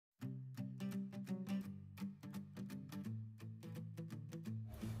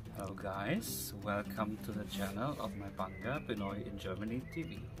Hello guys, welcome to the channel of my Bangga Pinoy in Germany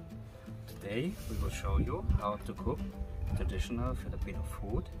TV. Today we will show you how to cook traditional Filipino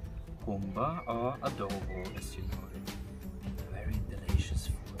food, Humba or Adobo as you know it. Very delicious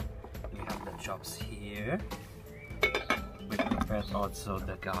food. We have the chops here. We prepared also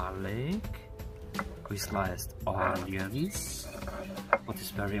the garlic. We sliced onions. What is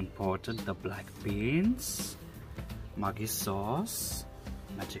very important, the black beans, Maggi sauce,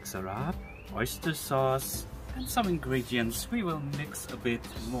 magic syrup, oyster sauce, and some ingredients we will mix a bit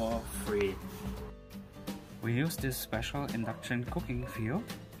more free. We use this special induction cooking field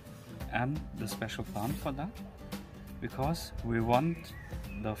and the special pan for that because we want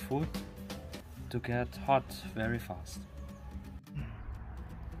the food to get hot very fast.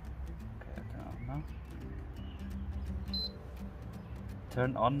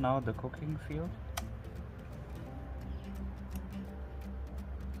 Turn on now the cooking field.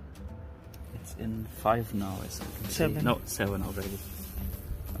 It's in 5 now, as I can see. 7. No, 7 already.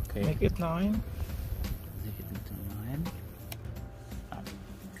 Okay. Make it 9. Make it into 9.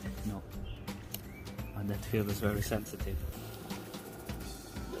 No. And that field is very sensitive.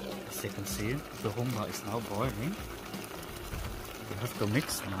 As you can see, the humba is now boiling. We have to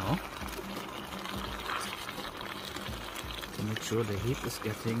mix now. To make sure the heat is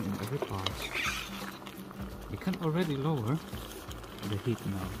getting in every part. You can already lower the heat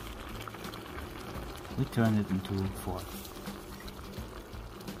now. We turn it into 4.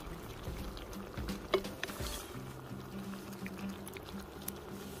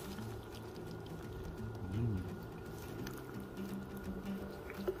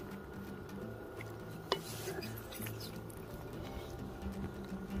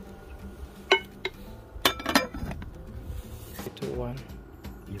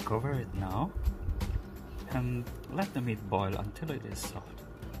 You cover it now and let the meat boil until it is soft.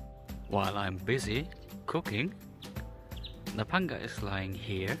 While I'm busy cooking, the panga is lying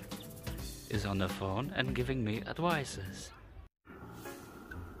here, is on the phone and giving me advices.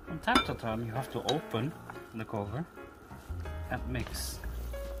 From time to time you have to open the cover and mix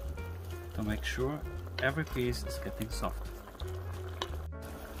to make sure every piece is getting soft.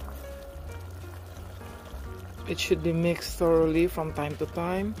 It should be mixed thoroughly from time to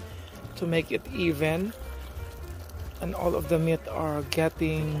time to make it even and all of the meat are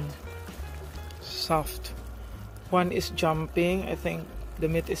getting soft. One is jumping. I think the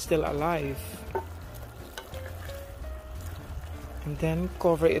meat is still alive. And then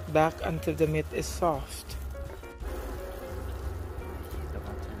cover it back until the meat is soft.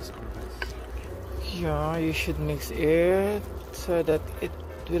 Yeah, you should mix it so that it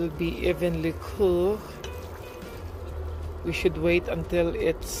will be evenly cooked. We should wait until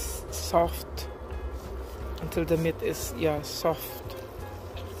it's soft, until the meat is soft,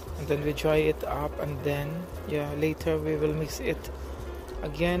 and then we dry it up, and then later we will mix it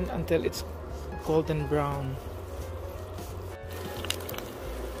again until it's golden brown.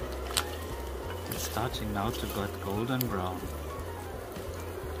 It's starting now to get golden brown.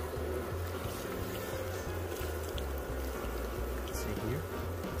 See here,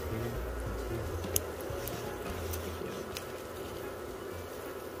 here, here.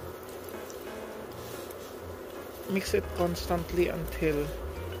 Mix it constantly until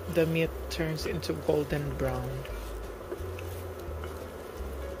the meat turns into golden brown.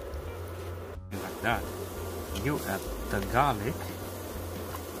 Like that. You add the garlic.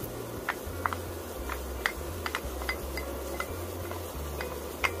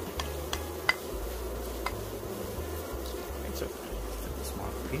 It's a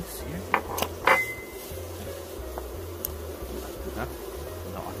small piece here. Like that.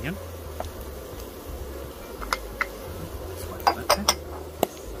 The onion.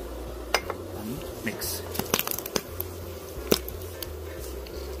 And mix.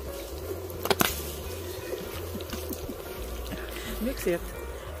 Mix it.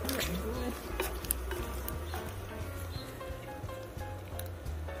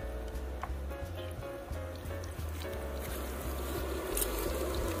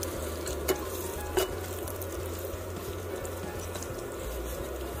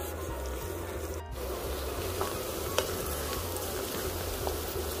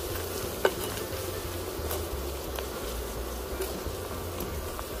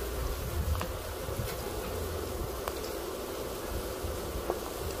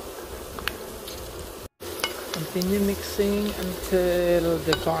 Continue mixing until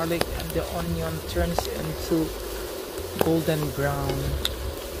the garlic and the onion turns into golden brown.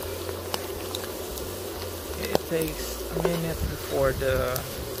 It takes a minute before the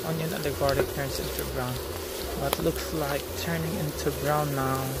onion and the garlic turns into brown. but looks like turning into brown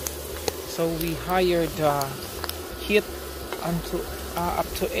now. So we higher the heat up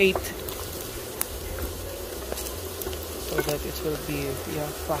to 8 so that it will be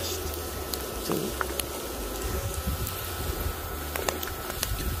fast to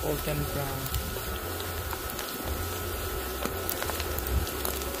golden brown.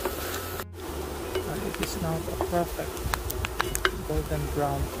 And it is now a perfect golden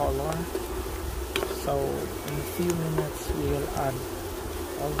brown color. So in a few minutes we will add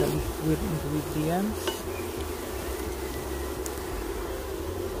all the liquid ingredients.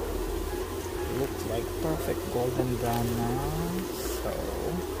 Looks like perfect golden brown now. So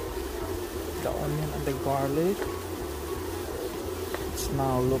the onion and the garlic, it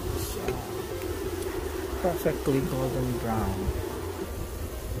now looks perfectly golden brown.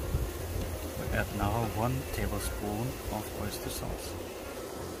 We add now 1 tablespoon of oyster sauce.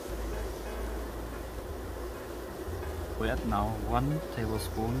 We add now 1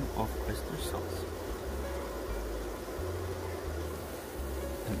 tablespoon of oyster sauce.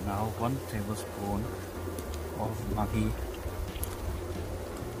 And now 1 tablespoon of Maggi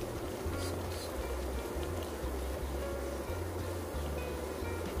sauce.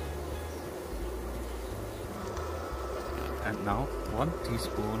 And now 1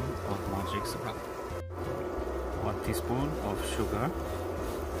 teaspoon of magic syrup. 1 teaspoon of sugar.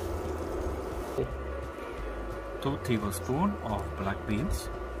 2 tablespoons of black beans.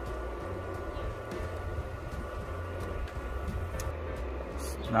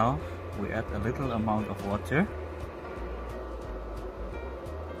 Now we add a little amount of water.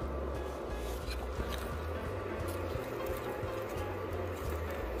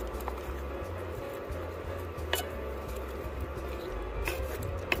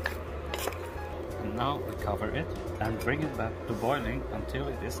 And now we cover it and bring it back to boiling until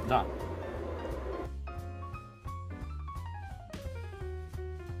it is done.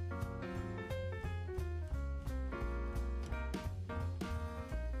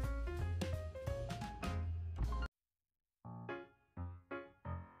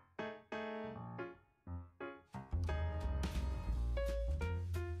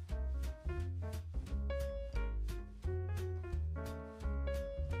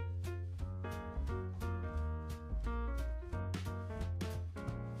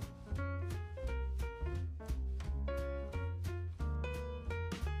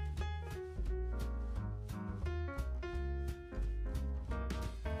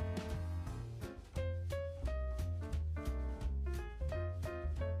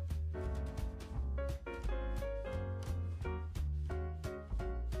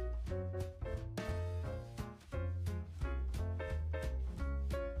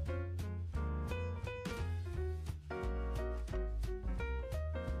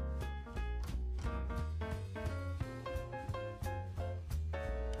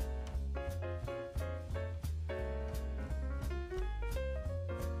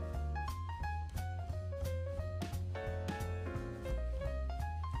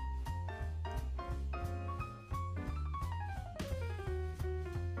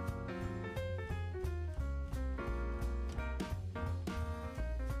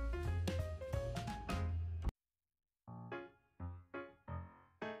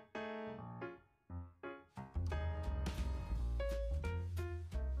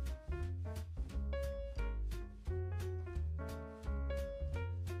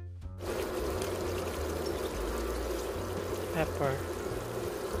 Pepper.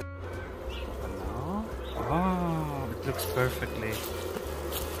 Now, oh, it looks perfectly. I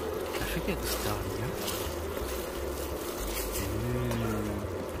think it's done, yeah?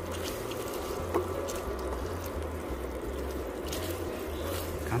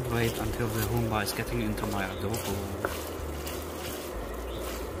 Can't wait until the Humba is getting into my adobo.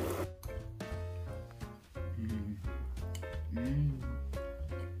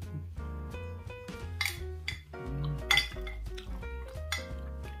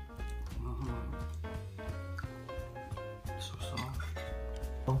 So soft.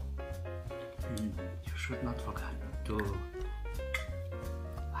 You should not forget to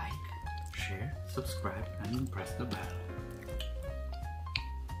like, share, subscribe and press the bell.